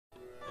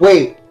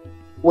Wait,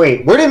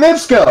 wait, where did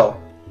Mips go?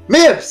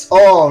 Mips!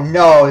 Oh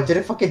no, did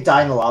it fucking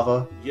die in the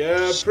lava?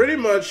 Yeah, pretty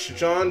much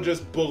John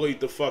just bullied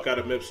the fuck out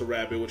of Mips the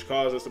Rabbit, which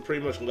caused us to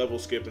pretty much level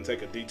skip and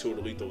take a detour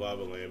to Lethal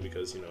Lava Land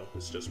because, you know,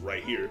 it's just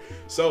right here.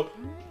 So,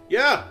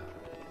 yeah,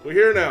 we're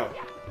here now.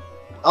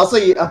 Also,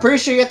 I'm pretty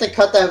sure you have to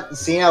cut that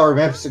scene out where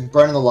Mips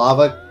burning the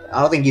lava.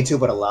 I don't think YouTube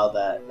would allow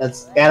that.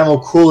 That's animal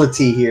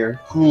cruelty here.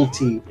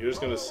 Cruelty. You're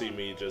just gonna see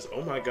me just,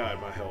 oh my god,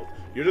 my health.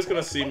 You're just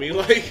gonna see me,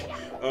 like,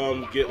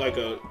 get like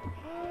a...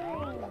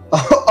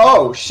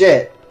 Oh,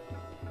 shit.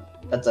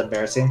 That's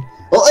embarrassing.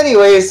 Well,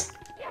 anyways,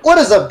 what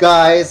is up,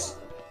 guys?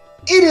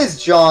 It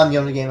is John, the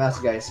Only Game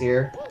Master Guys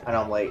here. I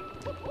know I'm late.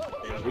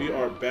 And we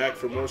are back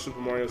for more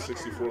Super Mario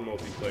 64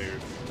 multiplayer.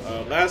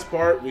 Last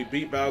part, we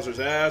beat Bowser's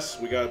ass,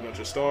 we got a bunch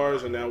of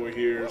stars, and now we're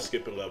here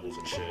skipping levels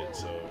and shit,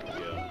 so,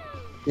 yeah.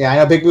 Yeah, I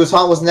know Big Boo's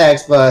Haunt was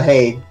next, but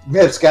hey,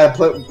 Mips got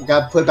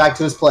put back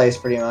to his place,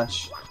 pretty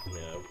much.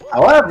 Yeah.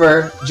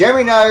 However,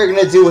 Jeremy and I are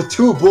gonna deal with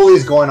two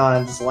bullies going on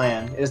in this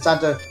land. It is time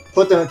to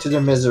put them to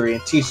their misery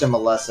and teach them a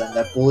lesson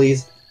that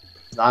bullies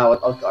is not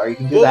what. Okay, you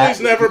can do that.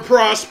 Bullies never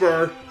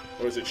prosper,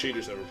 or is it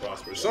cheaters never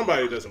prosper?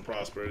 Somebody doesn't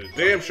prosper. It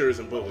damn sure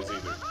isn't bullies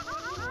either.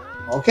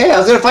 Okay, I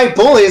was gonna fight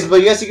bullies,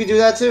 but yes, you can do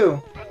that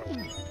too.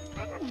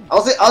 I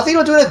was thinking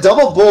of doing a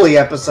double bully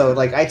episode.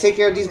 Like, I take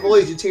care of these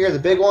bullies, you take care of the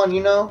big one,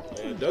 you know?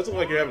 Yeah, it doesn't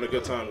look like you're having a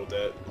good time with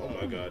that. Oh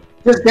my god.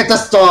 Just get the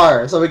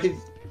star, so we can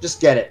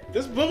just get it.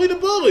 Just bully the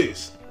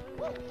bullies!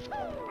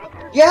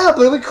 Yeah,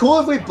 but it'd be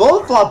cool if we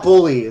both fought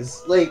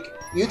bullies. Like,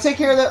 you take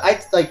care of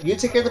the, you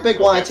take care of the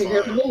big one, I take care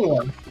of the little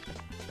one.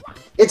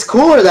 It's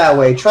cooler that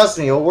way, trust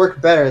me, it'll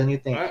work better than you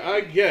think. I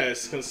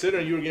guess,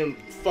 considering you were getting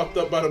fucked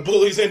up by the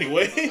bullies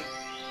anyway.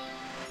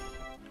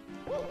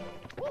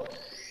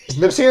 Is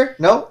Mips here?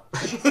 No?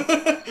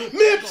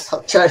 Mips!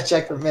 I'll try to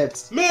check for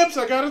Mips. Mips,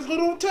 I got a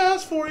little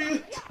task for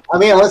you. I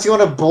mean, unless you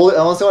want to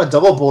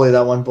double bully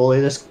that one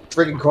bully, just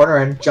freaking corner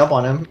and jump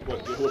on him.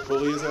 What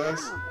bully his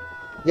ass?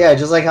 Yeah,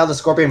 just like how the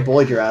scorpion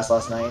bullied your ass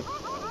last night.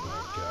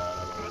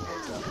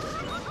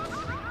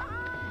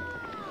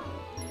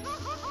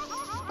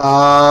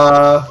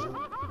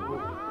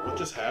 What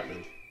just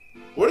happened?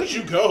 Where did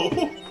you go?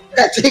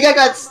 I think I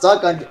got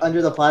stuck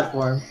under the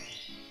platform.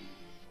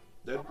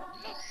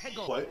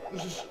 What?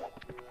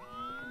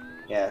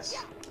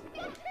 Yes.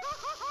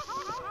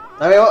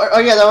 I mean, oh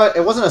yeah,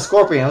 it wasn't a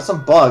scorpion. It was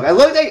some bug. I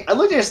looked at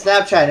your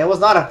Snapchat, and it was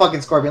not a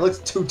fucking scorpion. It looks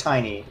too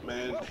tiny.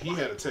 Man, he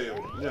had a tail.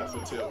 You're not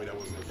gonna tell me that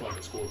wasn't a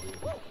fucking scorpion.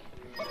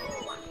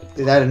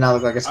 Dude, that did not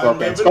look like a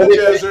scorpion. I remember in the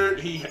desert,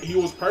 he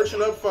was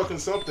perching up fucking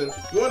something.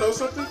 You wanna know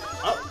something?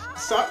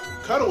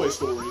 Cutaway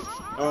story.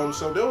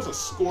 So there was a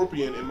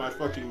scorpion in my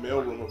fucking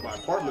mailroom of my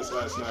apartments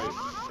last night,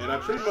 and I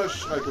pretty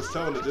much like was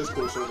telling the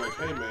Discord, so I was like,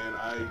 hey man,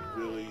 I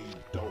really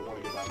don't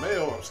want to get my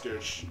mail. I'm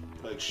scared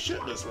like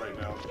shitless right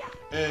now.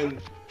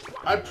 And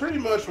I pretty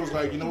much was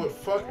like, you know what,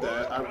 fuck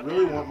that. I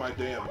really want my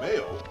damn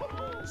mail.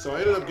 So I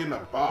ended up getting a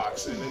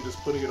box and then just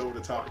putting it over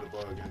the top of the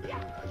bug, and then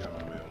I got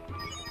my mail.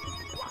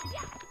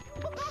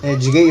 And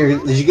did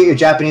you get your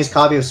Japanese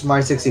copy of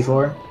Smart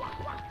 64? I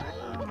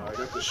got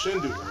the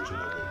Shindu version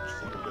of it, which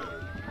is even better.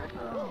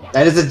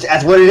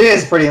 That's what it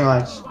is, pretty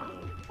much.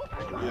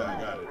 Yeah, I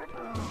got it.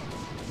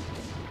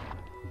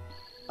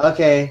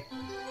 Okay.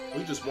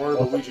 We just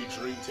Mario Luigi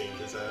Dream Team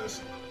his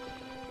ass.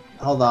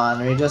 Hold on,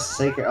 let me just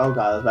say. Oh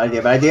god, bad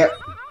idea, bad idea. Are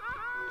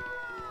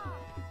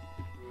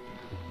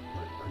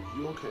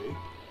you okay?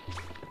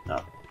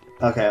 No.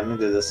 Okay, I'm gonna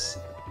do this.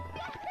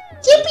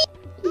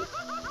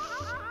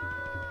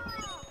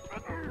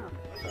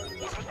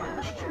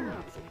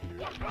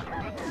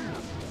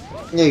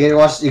 Yeah, you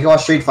can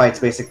watch Street Fights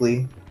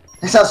basically.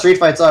 That's how Street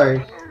Fights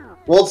are.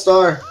 World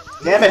Star.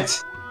 Damn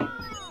it.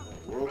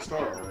 World Star,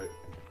 alright.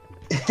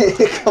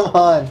 Come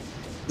on.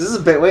 This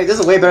is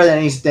way better than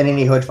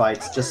any hood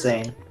fights, just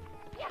saying.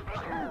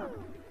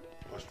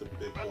 Watch the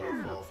big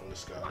bullet fall from the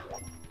sky.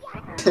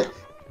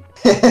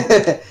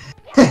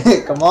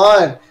 Come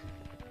on.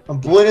 I'm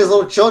bullying his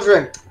little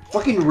children.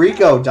 Fucking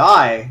Rico,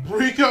 die.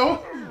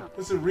 Rico?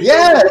 Is it Rico?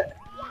 Yeah!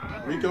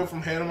 Rico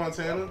from Hannah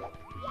Montana?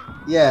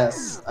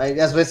 Yes,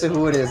 that's basically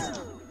who it is.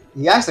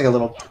 He acts like a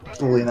little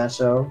bully in that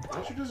show. Why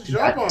don't you just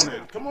jump on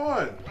it? Come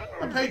on.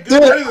 I paid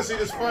good money to see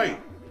this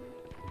fight.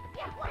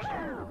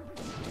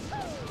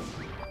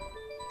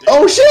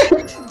 Oh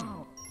shit!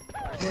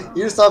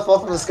 You just saw it fall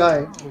from the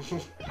sky.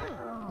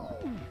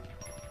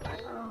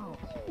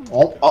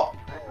 Oh.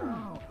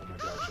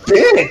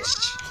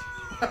 Bitch!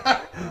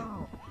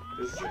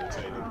 This is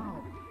entertaining.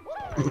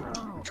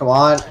 Come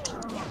on.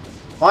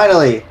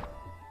 Finally!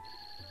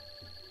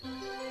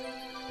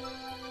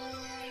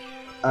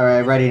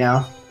 Alright, ready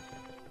now.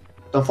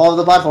 Don't fall off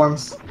the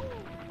platforms.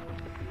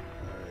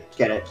 Just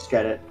get it, just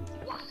get it.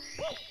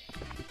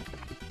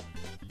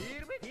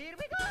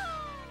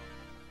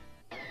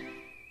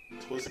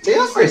 See,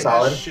 that's pretty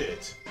solid.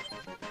 Shit.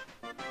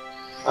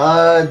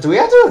 Do we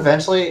have to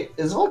eventually...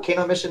 Is the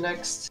volcano mission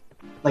next?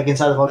 Like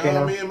inside the volcano?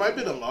 No, I mean, it might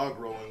be the log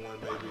rolling one,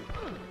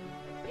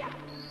 maybe.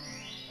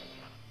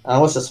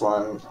 What's this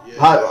one?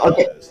 Yeah,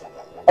 Okay.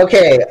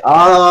 Okay,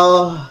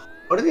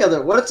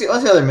 What's the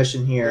other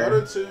mission here? The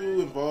other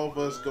two involve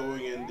us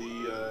going in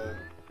the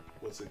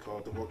what's it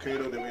called? The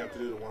volcano. Then we have to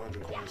do the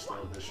 100 coin star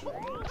mission.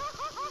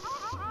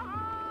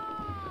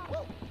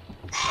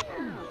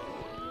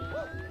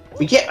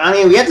 We can't. I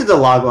mean, we have to do the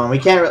log one. We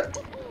can't.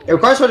 It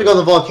requires us to go to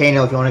the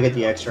volcano if you want to get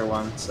the extra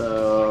one.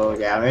 So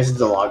yeah, maybe it's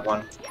the log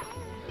one.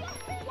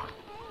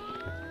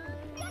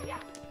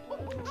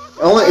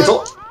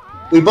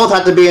 We both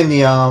have to be in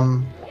the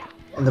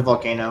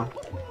volcano.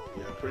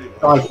 Yeah, pretty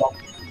much.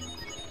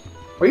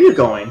 Where are you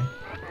going?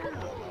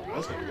 I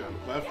was gonna be on the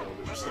platform,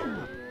 but you're still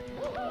good.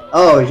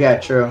 Oh yeah,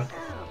 true.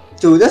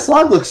 Dude, this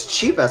log looks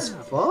cheap as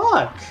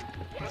fuck.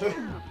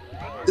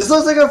 This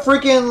looks like a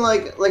freaking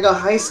like a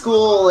high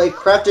school like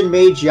crafted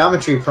made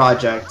geometry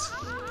project,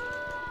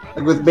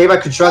 like made by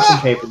construction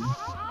paper.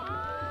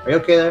 Are you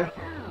okay there?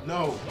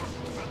 No,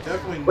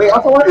 definitely not. Wait,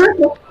 also,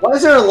 why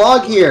is there a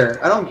log here?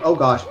 I don't. Oh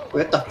gosh,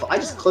 wait, what the? I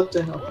just clipped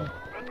in. Okay.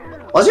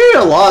 Why is there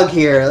a log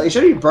here? Like, it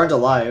should be burnt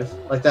alive,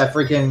 like that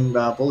freaking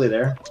bully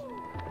there.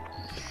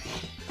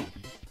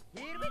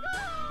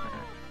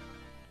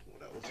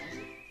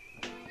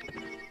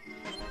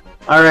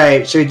 All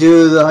right, should we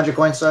do the 100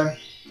 coin star? I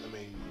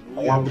mean,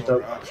 we have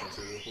no options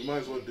here. We might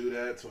as well do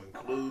that to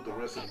include the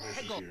rest of the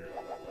missions here.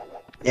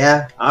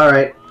 Yeah. All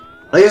right.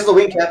 Here's the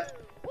wing cap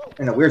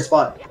in a weird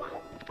spot.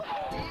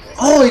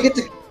 Oh, you get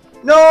the.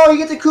 No, you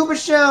get the Koopa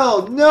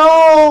shell.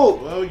 No.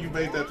 Well, you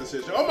made that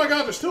decision. Oh my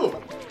God, there's two of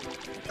them.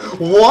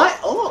 What?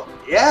 Oh,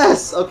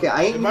 yes. Okay,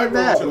 I ain't even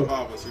mad. To the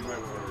lava, so you might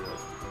want to hurry up.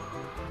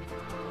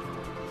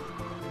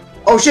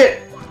 Oh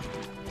shit!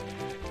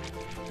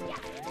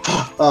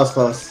 That was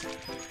close.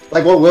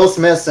 Like what Will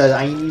Smith said,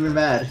 I ain't even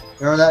mad.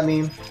 Remember that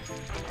meme?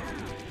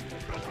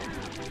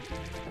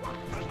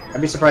 I'd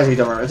be surprised if you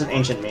don't remember. It's an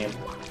ancient meme.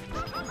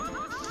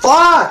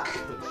 Fuck!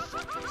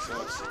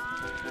 Sucks.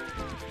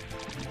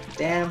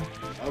 Damn.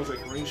 I was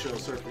like green shell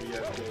surfing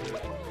yet.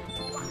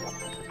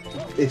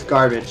 It's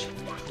garbage.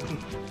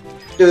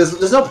 Dude,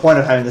 there's no point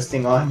of having this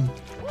thing on.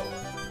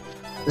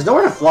 There's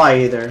nowhere to fly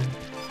either.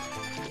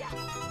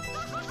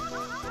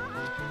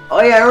 Oh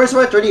yeah, I remember some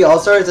of 3D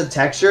All-Stars, the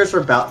textures for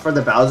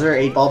the Bowser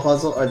 8-ball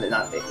puzzle, or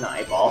not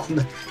 8-ball.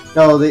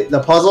 No, the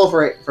puzzle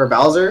for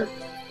Bowser.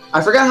 I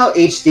forgot how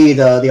HD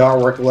the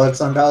artwork looks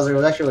on Bowser. It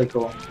was actually really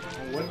cool.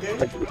 What game?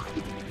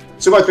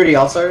 Super Mario 3D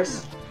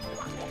All-Stars.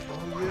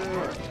 Oh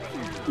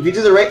yeah. If you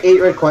do the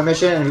 8 red coin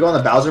mission and you go on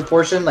the Bowser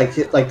portion, like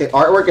the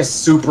artwork is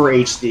super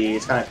HD.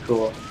 It's kind of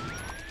cool.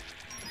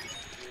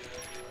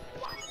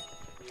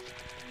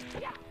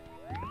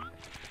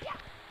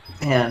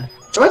 Man,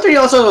 Super Mario 3D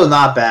All-Stars was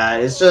not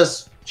bad. It's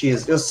just,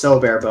 Jesus, it was so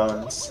bare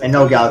bones and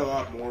no gal. A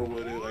lot more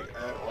with it, like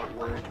add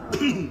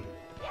artwork.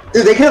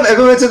 Dude, they could have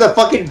implemented the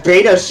fucking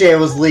beta shit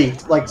was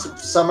leaked, like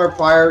summer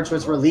prior to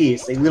its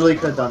release. They literally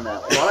could have done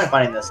that. Like, why am I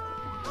finding this?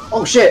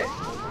 Oh shit!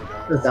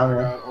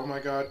 Oh my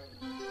God.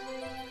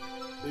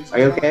 Please are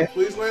you okay?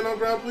 Please land on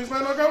ground. Please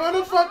land on ground. What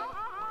the fuck?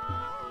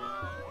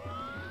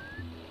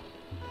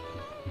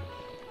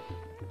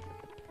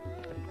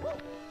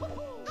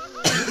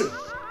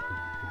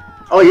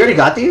 Oh, you already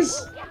got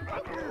these?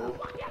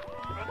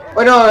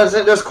 Wait, no,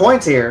 there's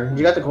coins here.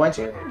 You got the coins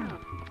here?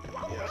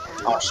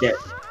 Oh shit.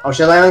 Oh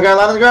shit, land on the ground,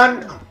 land on the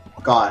ground!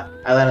 God,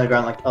 I landed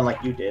on the ground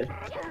unlike you did.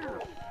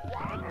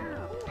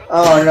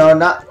 Oh no,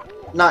 not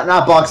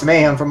Box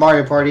Mayhem from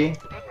Mario Party.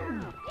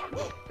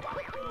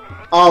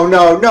 Oh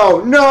no, no,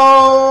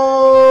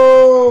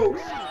 no!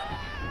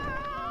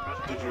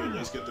 Did you at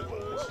least get the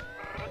coins?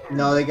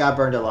 No, they got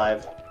burned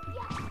alive.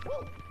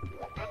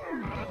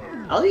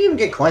 I don't even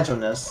get coins from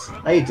this.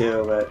 I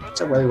do, but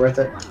it's not really worth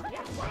it.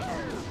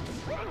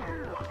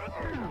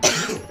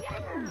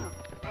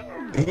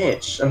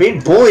 Bitch, I'm being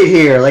bullied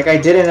here like I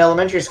did in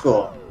elementary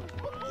school.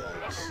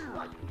 Yikes.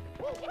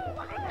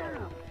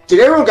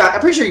 Dude, everyone got. I'm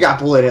pretty sure you got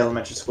bullied in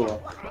elementary school.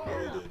 No,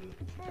 you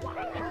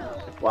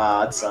didn't. Wow,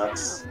 that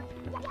sucks.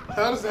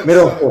 How does that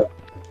Middle suck? school.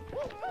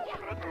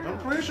 I'm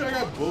pretty sure I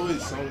got bullied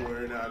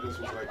somewhere and I just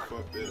was like,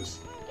 fuck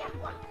this.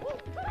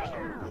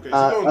 Okay,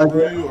 so going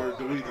through you, or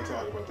do we need to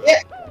talk about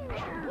that?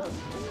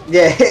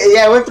 Yeah,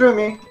 yeah, it went through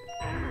me.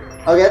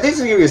 Okay, I think it's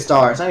gonna give you a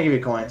star. It's not gonna give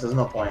you coins, so there's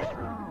no point.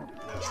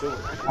 Yeah, still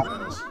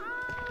nice.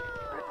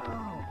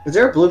 Is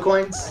there blue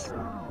coins?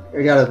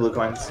 You got the blue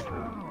coins.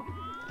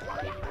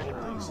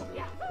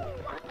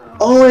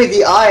 Oh wait,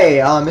 the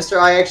eye. Mr.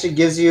 I actually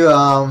gives you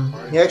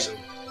he actually.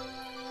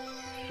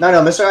 No,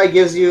 Mr. I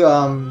gives you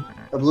a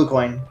blue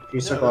coin if you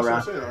circle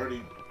around.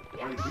 Already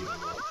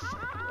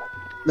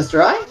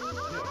Mr. I? Yeah.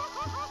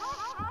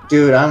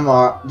 Dude, I'm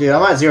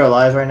at 0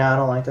 lives right now. I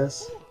don't like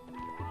this.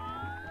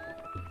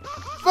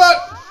 Fuck!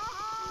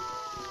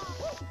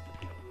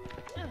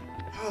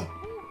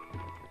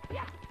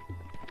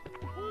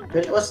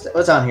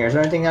 What's on here? Is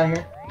there anything on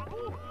here?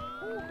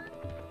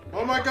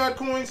 Oh my God,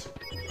 coins!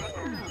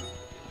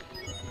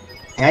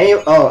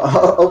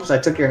 Oops, I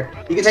took your.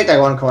 You can take that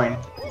 1 coin.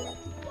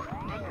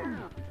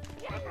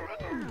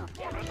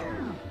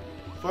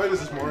 I feel like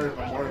this is Mario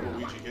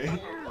Luigi game.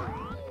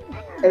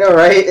 I know,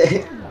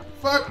 right?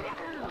 Fuck!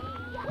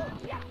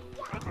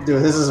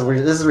 Dude, this is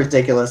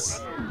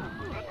ridiculous.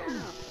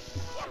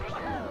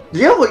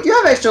 You have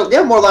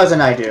more lives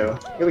than I do.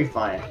 You'll be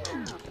fine.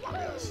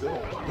 Yeah, I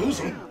still lose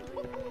them.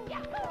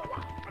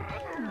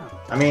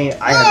 I mean,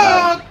 I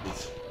have none.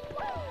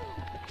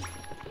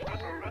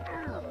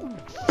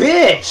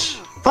 Bitch!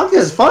 Fuck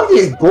these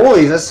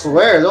bullies, I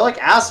swear, they're like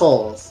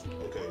assholes.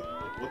 Okay,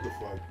 what the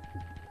fuck?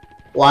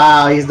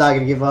 Wow, he's not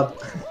gonna give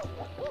up.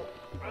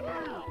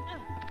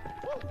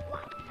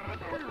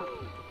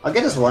 I'll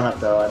get this one up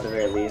though, at the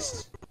very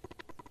least.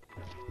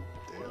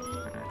 Damn.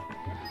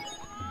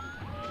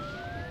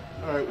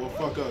 Alright, well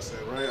fuck us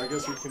then, right? I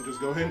guess we can just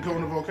go ahead and go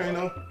in the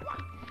volcano?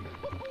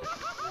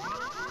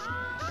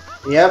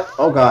 Yep,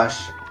 oh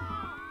gosh.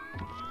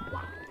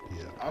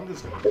 Yeah, I'm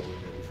just gonna go in there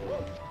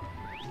before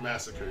you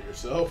massacre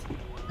yourself.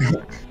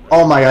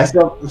 Oh my god,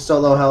 I'm still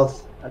low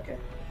health. Okay.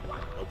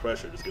 No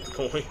pressure, just get the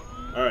coin.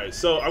 Alright,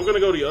 so I'm gonna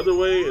go the other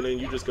way, and then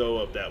you just go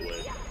up that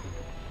way.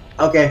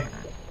 Okay.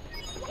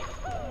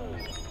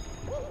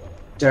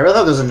 Dude, I really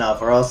hope there's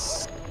enough, or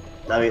else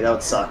that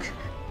would suck.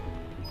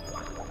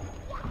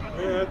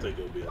 Yeah, I think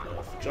it'll be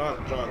enough.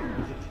 John,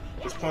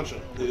 just punch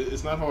him.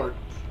 It's not hard.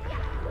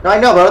 No, I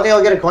know, but I don't think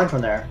I'll get a coin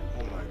from there.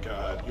 Oh my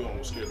god, you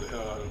almost scared the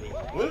hell out of me.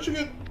 When did you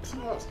get 2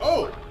 lives?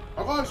 Oh,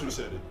 our lives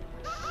reset it.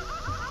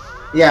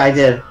 Yeah, I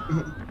did.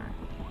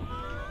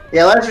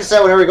 Yeah, lives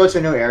reset whenever we go to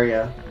a new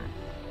area.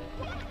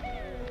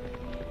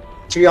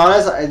 To be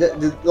honest,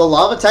 the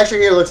lava texture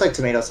here looks like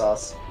tomato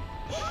sauce.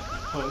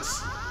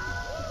 Hunks.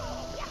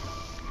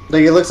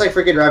 Like, it looks like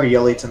freaking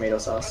ravioli tomato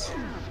sauce.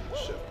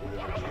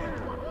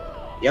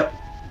 Yep.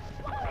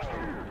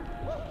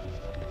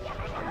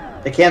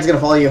 The can's gonna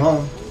follow you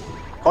home.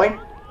 Coin?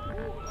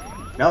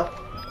 No?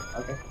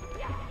 Okay.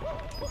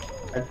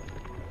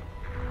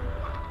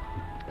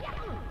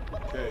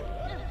 Okay.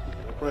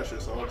 No pressure,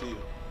 it's all up to you.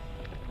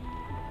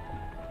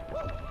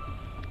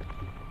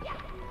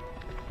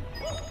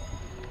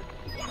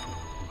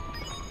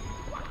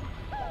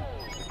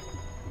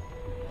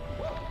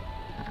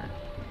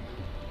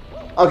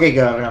 Okay,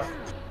 good, I have enough.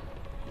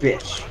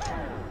 Bitch.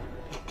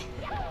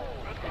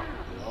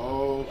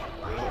 Oh,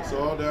 it's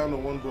all down to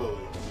one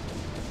bully.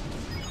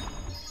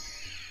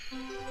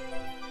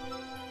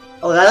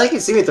 Oh, I can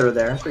see me through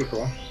there. That's pretty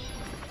cool.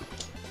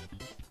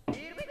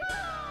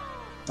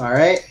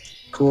 Alright,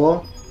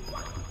 cool.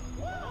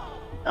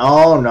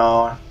 Oh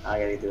no, I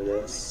gotta do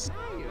this.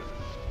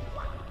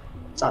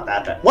 It's not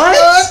that bad.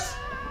 What?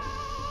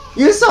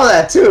 You saw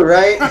that too,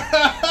 right?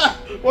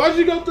 Why'd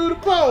you go through the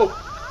pole?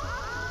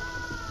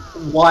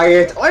 Why are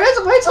you telling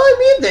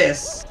me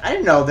this? I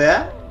didn't know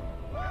that.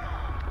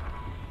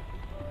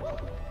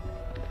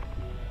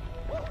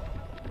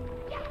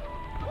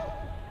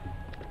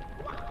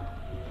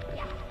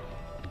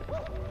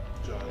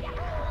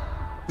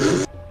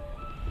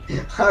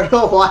 I don't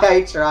know why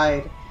I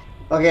tried.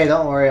 Okay,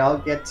 don't worry. I'll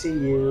get to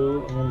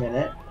you in a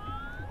minute.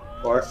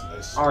 Or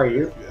are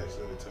you? If you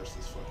accidentally touch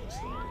this fucking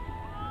stone.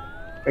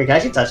 Wait, can I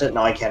actually touch it?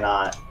 No, I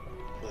cannot.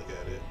 Look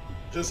at it.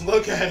 Just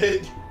look at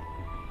it.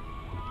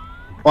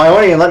 Well, I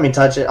won't even let me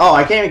touch it. Oh,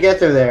 I can't even get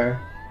through there.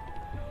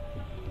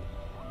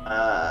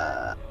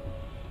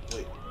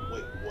 Wait,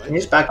 what? Can you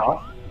just back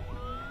off?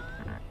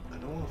 I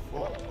don't want to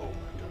fall. Oh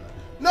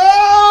my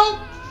god.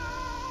 No!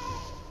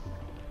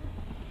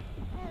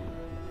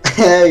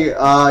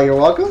 You're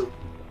welcome?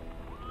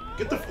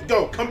 Get the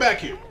go. Come back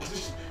here.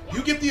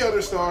 You get the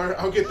other star.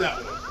 I'll get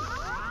that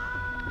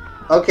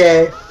one.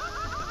 Okay.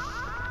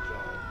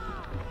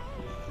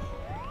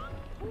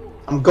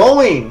 I'm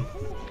going.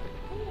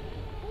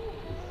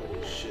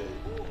 Holy shit.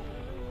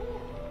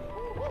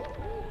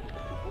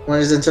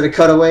 Want to just enter the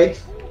cutaway?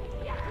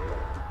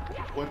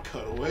 What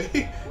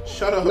cutaway?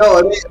 Shut up. No,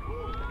 I mean,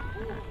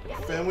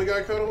 Family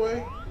Guy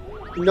cutaway?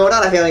 no,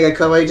 not a Family Guy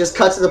cutaway. Just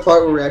cut to the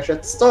part where we're actually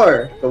at the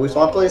store, but we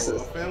swap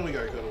places. A Family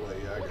Guy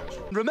cutaway. Yeah, I got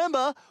you.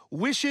 Remember,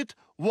 wish it,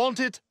 want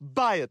it,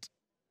 buy it.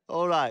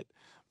 All right.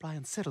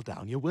 Brian, settle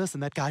down. You're worse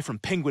than that guy from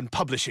Penguin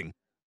Publishing.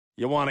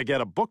 You want to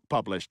get a book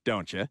published,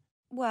 don't you?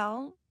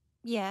 Well,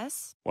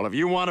 yes. Well, if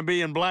you want to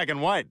be in black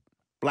and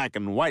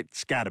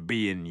white's got to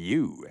be in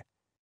you.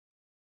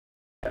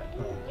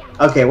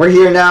 Okay, we're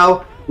here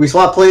now. We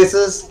swap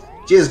places.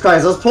 Jesus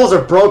Christ, those poles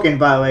are broken,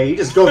 by the way. You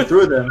just go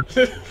through them.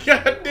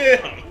 God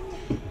damn.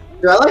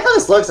 Dude, I like how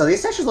this looks, though.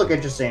 These sections look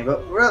interesting,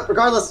 but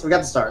regardless, we got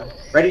to start.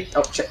 Ready?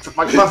 Oh, shit.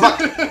 Fuck.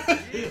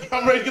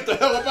 I'm ready to get the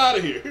hell up out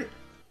of here.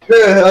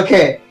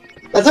 Okay.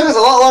 That took us a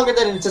lot longer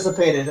than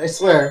anticipated, I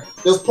swear.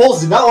 Those poles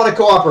do not want to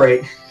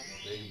cooperate.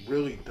 They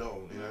really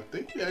don't. And I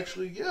think we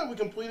actually, yeah, we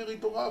completed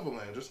the lava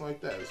land just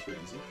like that. It's pretty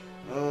easy.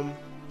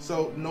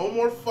 So no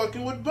more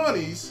fucking with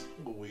bunnies,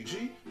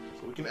 Luigi.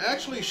 So we can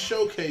actually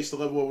showcase the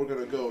level where we're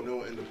going to go, and then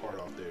we'll end the part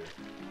off there.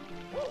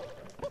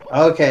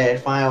 Okay,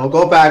 fine. We'll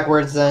go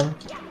backwards then.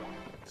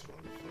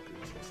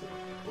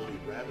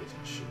 Rabbits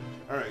and shit.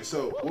 Alright,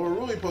 so where we're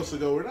really supposed to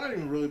go, we're not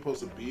even really supposed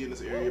to be in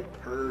this area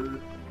per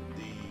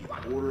the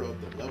order of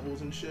the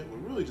levels and shit.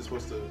 We're really just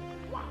supposed to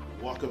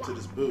walk up to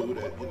this boo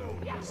that, you know,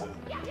 is on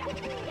the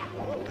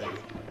way.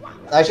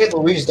 Actually, it's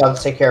Luigi's job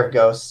to take care of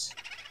ghosts.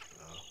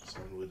 So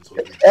really just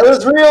supposed to be- It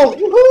was real!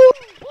 Woohoo!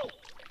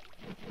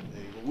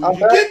 Hey, Luigi,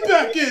 get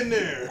back in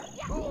there!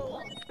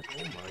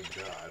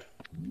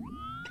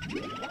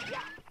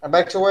 I'm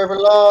back to where I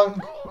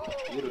belong.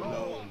 Would have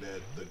known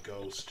that the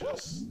ghost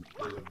there's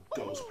a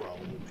ghost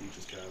problem with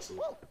Peach's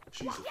castle.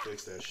 She used to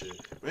fix that shit.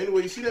 But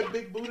anyway, you see that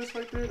big Buddhist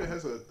right there that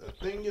has a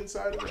thing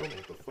inside of it? I don't know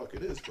what the fuck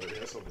it is, but it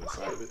has something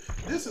inside of it.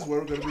 This is where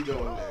we're gonna be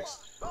going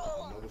next.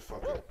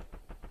 Motherfucker.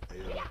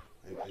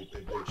 Hey,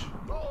 bitch.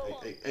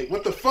 Hey,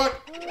 what the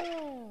fuck?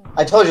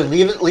 I told you,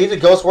 leave the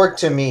ghost work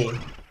to me.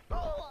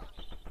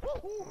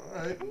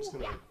 Alright, I'm just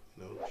gonna,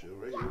 chill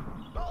right here.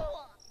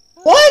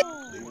 What?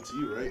 Leave it to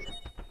you, right?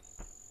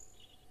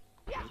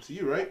 Leave it to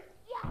you, right?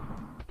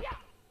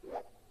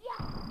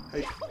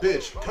 Hey,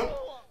 bitch, come.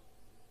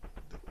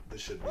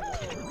 This should be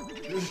this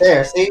one.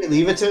 There, see?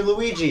 Leave it to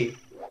Luigi.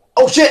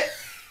 Oh, shit!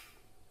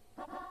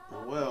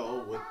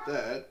 Well, with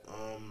that,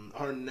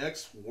 our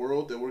next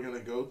world that we're going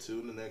to go to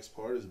in the next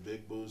part is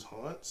Big Boo's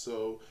Haunt,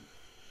 so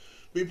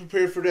be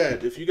prepared for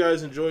that. If you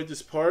guys enjoyed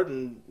this part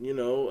and,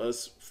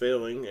 us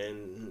failing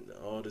and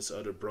all this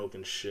other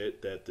broken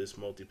shit that this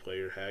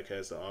multiplayer hack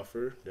has to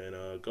offer, then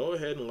go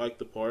ahead and like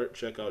the part.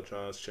 Check out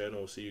John's channel.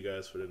 We'll see you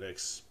guys for the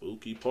next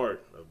spooky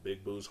part of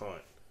Big Boo's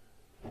Haunt.